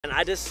And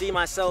I just see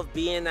myself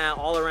being that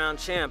all-around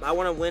champ. I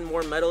want to win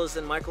more medals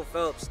than Michael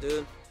Phelps,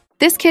 dude.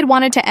 This kid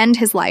wanted to end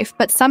his life,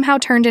 but somehow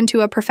turned into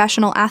a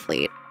professional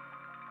athlete.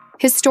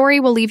 His story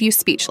will leave you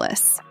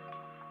speechless.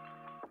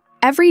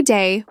 Every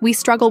day, we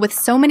struggle with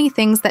so many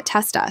things that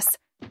test us.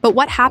 But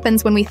what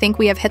happens when we think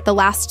we have hit the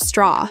last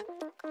straw?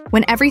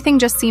 When everything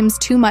just seems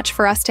too much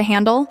for us to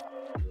handle?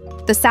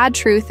 The sad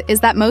truth is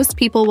that most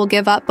people will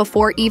give up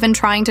before even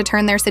trying to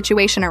turn their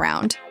situation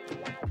around.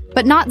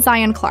 But not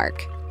Zion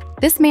Clark.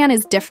 This man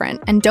is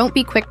different, and don't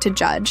be quick to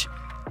judge.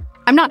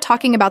 I'm not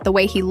talking about the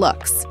way he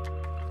looks.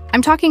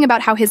 I'm talking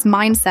about how his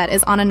mindset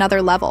is on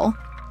another level.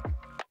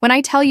 When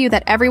I tell you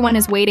that everyone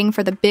is waiting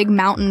for the big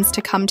mountains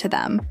to come to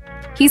them,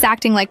 he's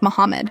acting like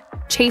Mohammed,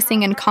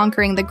 chasing and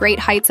conquering the great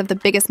heights of the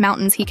biggest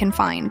mountains he can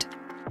find.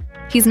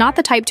 He's not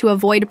the type to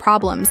avoid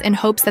problems in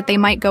hopes that they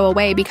might go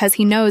away because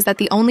he knows that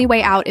the only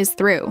way out is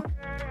through.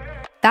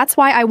 That's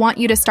why I want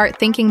you to start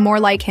thinking more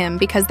like him,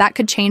 because that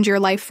could change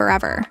your life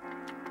forever.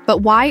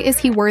 But why is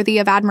he worthy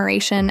of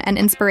admiration and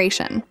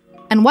inspiration?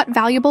 And what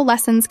valuable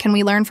lessons can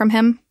we learn from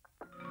him?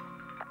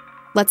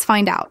 Let's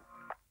find out.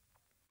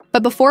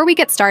 But before we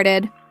get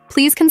started,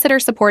 please consider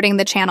supporting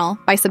the channel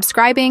by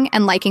subscribing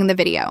and liking the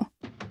video.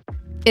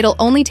 It'll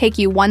only take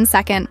you 1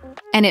 second,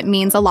 and it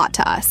means a lot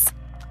to us.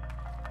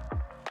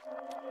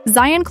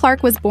 Zion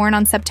Clark was born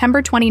on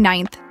September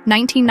 29,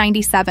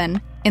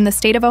 1997, in the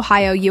state of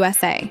Ohio,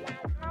 USA.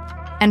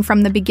 And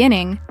from the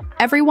beginning,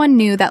 everyone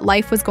knew that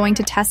life was going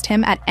to test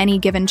him at any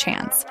given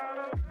chance.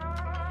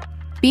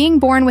 Being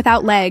born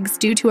without legs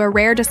due to a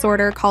rare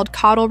disorder called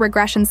caudal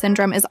regression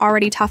syndrome is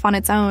already tough on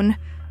its own,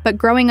 but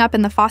growing up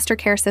in the foster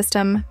care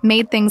system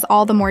made things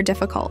all the more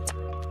difficult.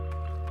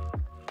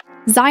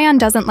 Zion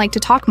doesn't like to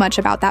talk much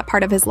about that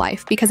part of his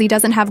life because he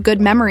doesn't have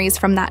good memories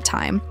from that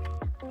time.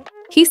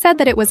 He said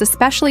that it was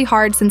especially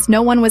hard since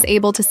no one was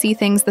able to see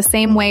things the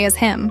same way as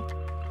him.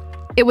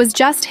 It was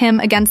just him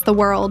against the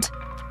world,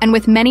 and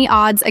with many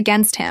odds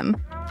against him,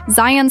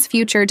 Zion's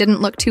future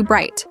didn't look too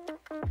bright.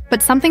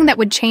 But something that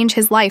would change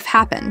his life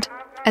happened,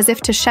 as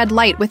if to shed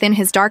light within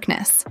his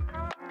darkness.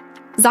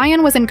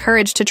 Zion was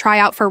encouraged to try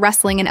out for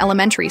wrestling in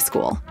elementary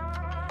school.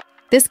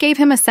 This gave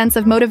him a sense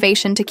of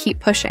motivation to keep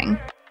pushing.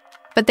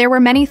 But there were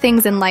many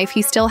things in life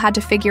he still had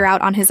to figure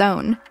out on his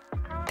own.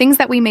 Things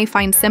that we may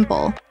find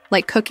simple,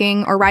 like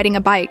cooking or riding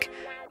a bike,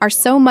 are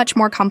so much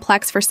more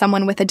complex for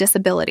someone with a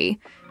disability,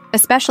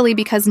 especially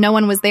because no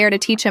one was there to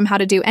teach him how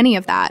to do any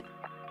of that.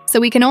 So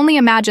we can only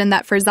imagine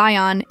that for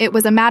Zion, it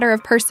was a matter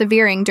of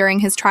persevering during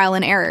his trial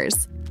and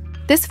errors.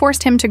 This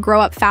forced him to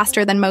grow up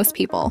faster than most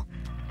people.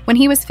 When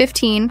he was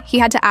 15, he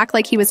had to act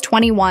like he was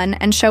 21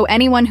 and show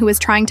anyone who was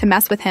trying to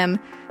mess with him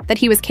that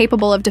he was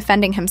capable of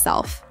defending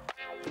himself.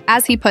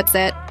 As he puts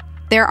it,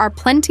 there are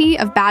plenty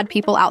of bad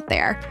people out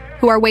there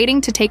who are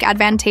waiting to take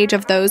advantage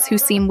of those who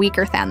seem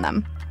weaker than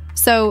them.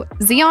 So,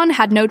 Zion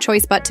had no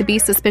choice but to be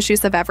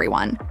suspicious of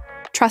everyone.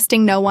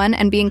 Trusting no one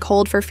and being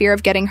cold for fear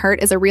of getting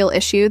hurt is a real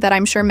issue that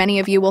I'm sure many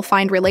of you will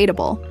find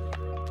relatable.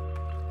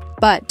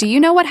 But do you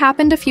know what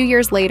happened a few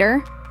years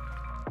later?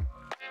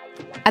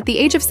 At the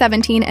age of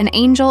 17, an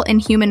angel in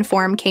human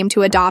form came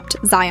to adopt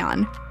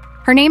Zion.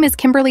 Her name is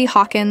Kimberly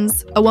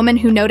Hawkins, a woman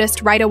who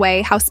noticed right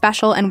away how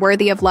special and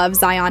worthy of love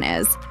Zion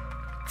is.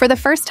 For the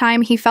first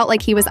time, he felt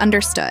like he was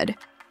understood,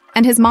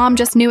 and his mom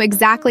just knew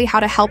exactly how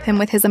to help him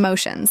with his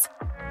emotions.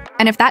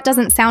 And if that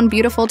doesn't sound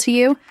beautiful to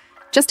you,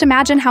 just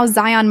imagine how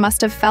Zion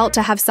must have felt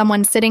to have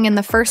someone sitting in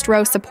the first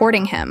row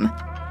supporting him.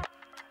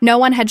 No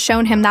one had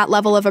shown him that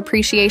level of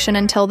appreciation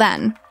until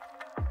then.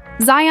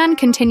 Zion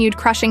continued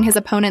crushing his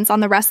opponents on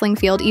the wrestling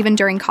field even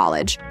during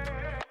college.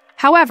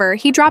 However,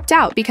 he dropped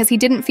out because he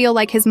didn't feel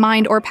like his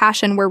mind or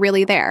passion were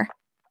really there.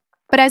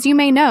 But as you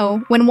may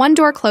know, when one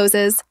door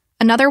closes,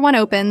 another one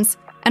opens,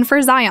 and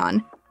for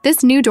Zion,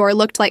 this new door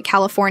looked like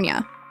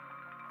California.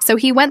 So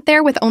he went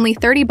there with only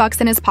 $30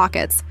 in his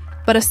pockets,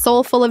 but a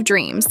soul full of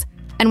dreams,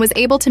 and was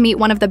able to meet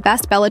one of the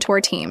best Bellator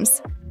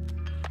teams.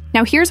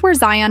 Now here's where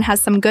Zion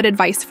has some good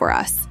advice for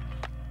us.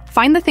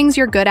 Find the things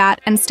you're good at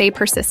and stay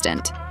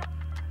persistent.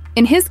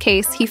 In his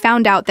case, he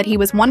found out that he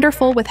was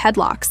wonderful with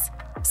headlocks,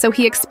 so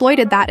he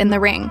exploited that in the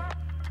ring,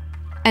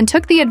 and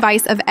took the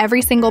advice of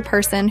every single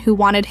person who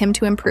wanted him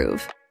to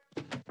improve.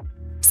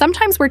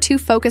 Sometimes we're too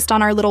focused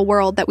on our little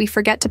world that we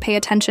forget to pay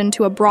attention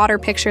to a broader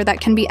picture that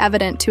can be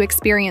evident to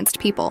experienced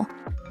people.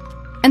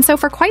 And so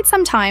for quite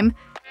some time,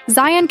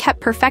 Zion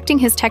kept perfecting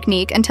his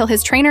technique until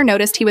his trainer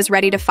noticed he was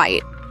ready to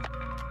fight.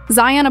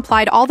 Zion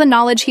applied all the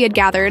knowledge he had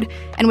gathered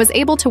and was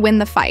able to win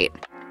the fight,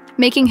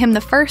 making him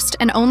the first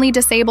and only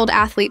disabled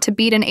athlete to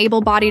beat an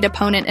able-bodied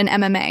opponent in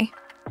MMA.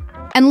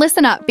 And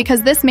listen up,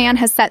 because this man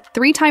has set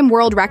 3-time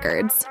world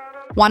records.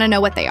 Want to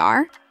know what they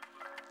are?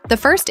 The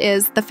first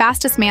is the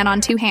fastest man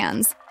on 2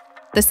 hands.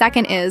 The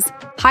second is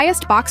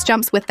highest box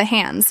jumps with the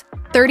hands,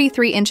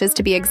 33 inches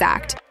to be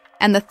exact.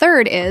 And the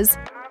third is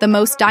the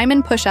most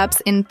diamond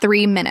push-ups in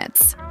 3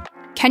 minutes.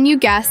 Can you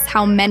guess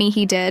how many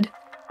he did?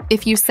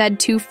 If you said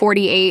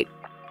 248,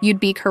 you'd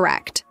be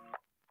correct.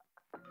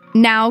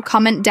 Now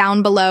comment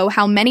down below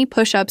how many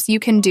push-ups you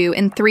can do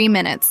in 3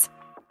 minutes.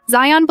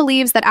 Zion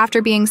believes that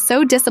after being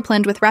so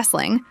disciplined with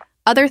wrestling,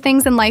 other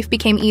things in life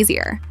became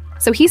easier.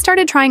 So he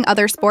started trying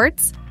other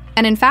sports,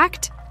 and in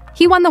fact,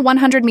 he won the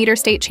 100-meter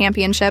state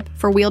championship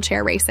for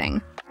wheelchair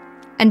racing.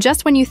 And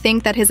just when you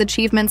think that his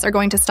achievements are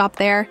going to stop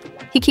there,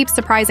 he keeps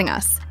surprising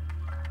us.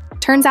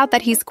 Turns out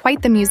that he's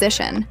quite the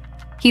musician.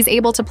 He's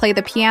able to play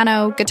the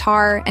piano,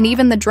 guitar, and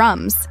even the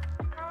drums.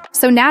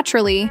 So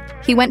naturally,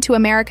 he went to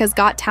America's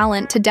Got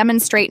Talent to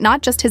demonstrate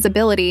not just his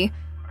ability,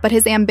 but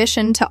his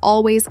ambition to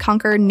always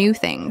conquer new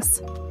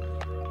things.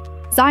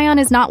 Zion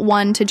is not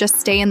one to just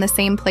stay in the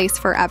same place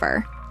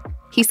forever.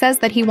 He says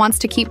that he wants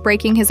to keep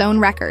breaking his own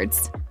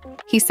records.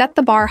 He set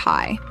the bar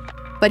high,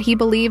 but he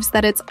believes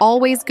that it's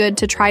always good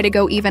to try to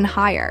go even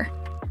higher,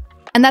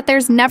 and that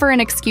there's never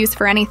an excuse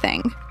for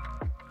anything.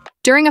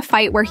 During a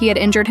fight where he had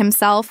injured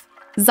himself,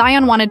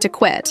 Zion wanted to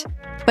quit,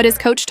 but his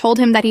coach told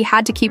him that he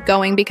had to keep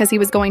going because he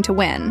was going to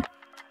win.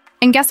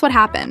 And guess what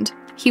happened?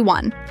 He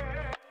won.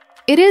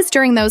 It is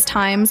during those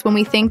times when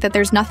we think that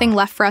there's nothing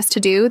left for us to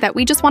do that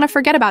we just want to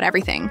forget about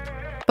everything.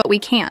 But we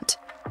can't.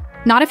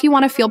 Not if you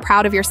want to feel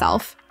proud of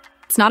yourself.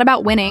 It's not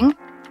about winning.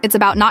 It's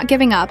about not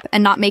giving up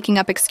and not making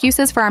up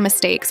excuses for our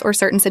mistakes or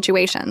certain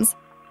situations.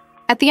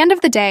 At the end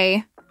of the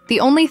day,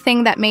 the only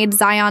thing that made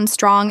Zion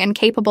strong and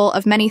capable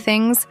of many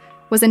things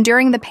was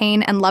enduring the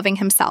pain and loving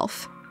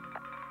himself.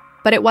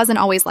 But it wasn't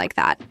always like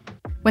that.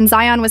 When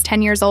Zion was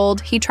 10 years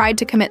old, he tried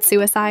to commit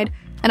suicide,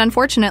 and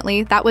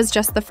unfortunately, that was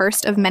just the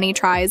first of many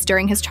tries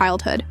during his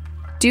childhood.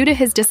 Due to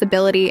his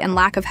disability and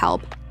lack of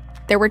help,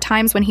 there were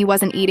times when he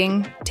wasn't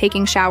eating,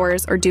 taking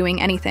showers, or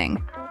doing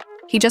anything.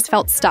 He just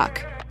felt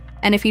stuck,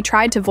 and if he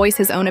tried to voice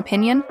his own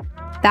opinion,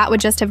 that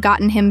would just have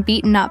gotten him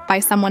beaten up by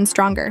someone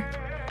stronger.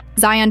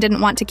 Zion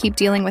didn't want to keep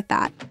dealing with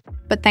that,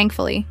 but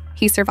thankfully,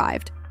 he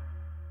survived.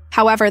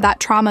 However,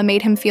 that trauma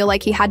made him feel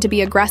like he had to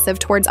be aggressive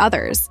towards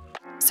others.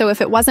 So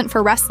if it wasn't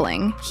for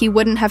wrestling, he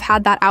wouldn't have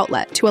had that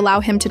outlet to allow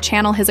him to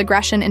channel his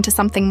aggression into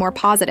something more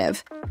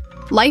positive.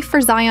 Life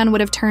for Zion would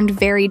have turned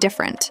very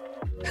different.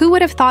 Who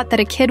would have thought that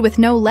a kid with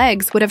no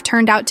legs would have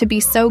turned out to be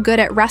so good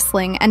at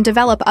wrestling and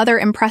develop other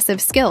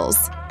impressive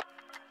skills?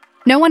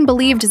 No one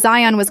believed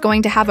Zion was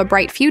going to have a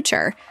bright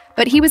future,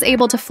 but he was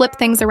able to flip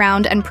things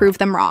around and prove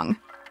them wrong.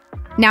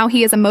 Now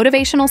he is a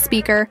motivational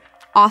speaker,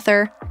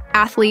 author,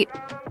 athlete,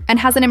 and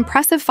has an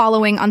impressive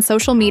following on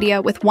social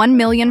media with 1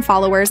 million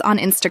followers on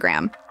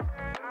Instagram.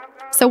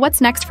 So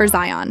what's next for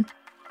Zion?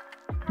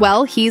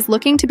 Well, he's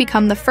looking to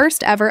become the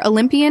first ever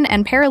Olympian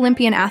and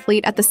Paralympian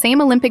athlete at the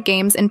same Olympic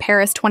Games in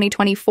Paris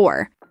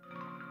 2024.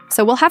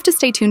 So we'll have to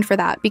stay tuned for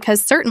that,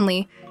 because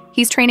certainly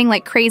he's training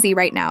like crazy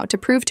right now to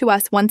prove to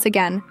us once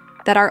again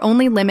that our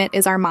only limit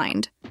is our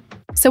mind.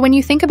 So when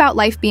you think about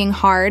life being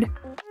hard,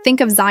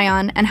 think of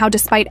Zion and how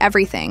despite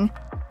everything,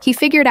 he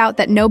figured out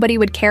that nobody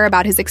would care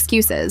about his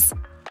excuses,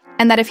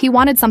 and that if he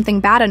wanted something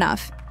bad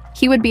enough,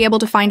 he would be able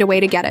to find a way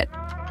to get it.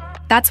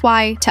 That's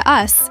why, to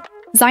us,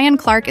 Zion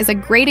Clark is a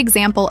great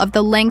example of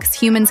the lengths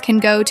humans can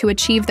go to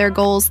achieve their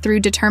goals through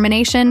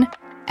determination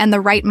and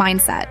the right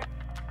mindset.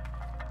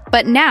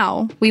 But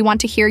now, we want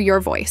to hear your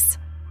voice.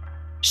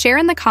 Share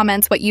in the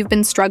comments what you've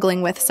been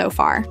struggling with so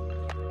far.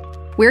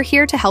 We're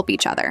here to help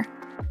each other.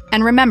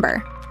 And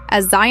remember,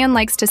 as Zion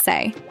likes to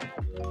say,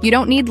 you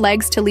don't need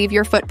legs to leave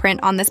your footprint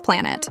on this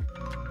planet.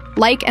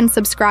 Like and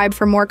subscribe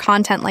for more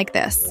content like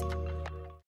this.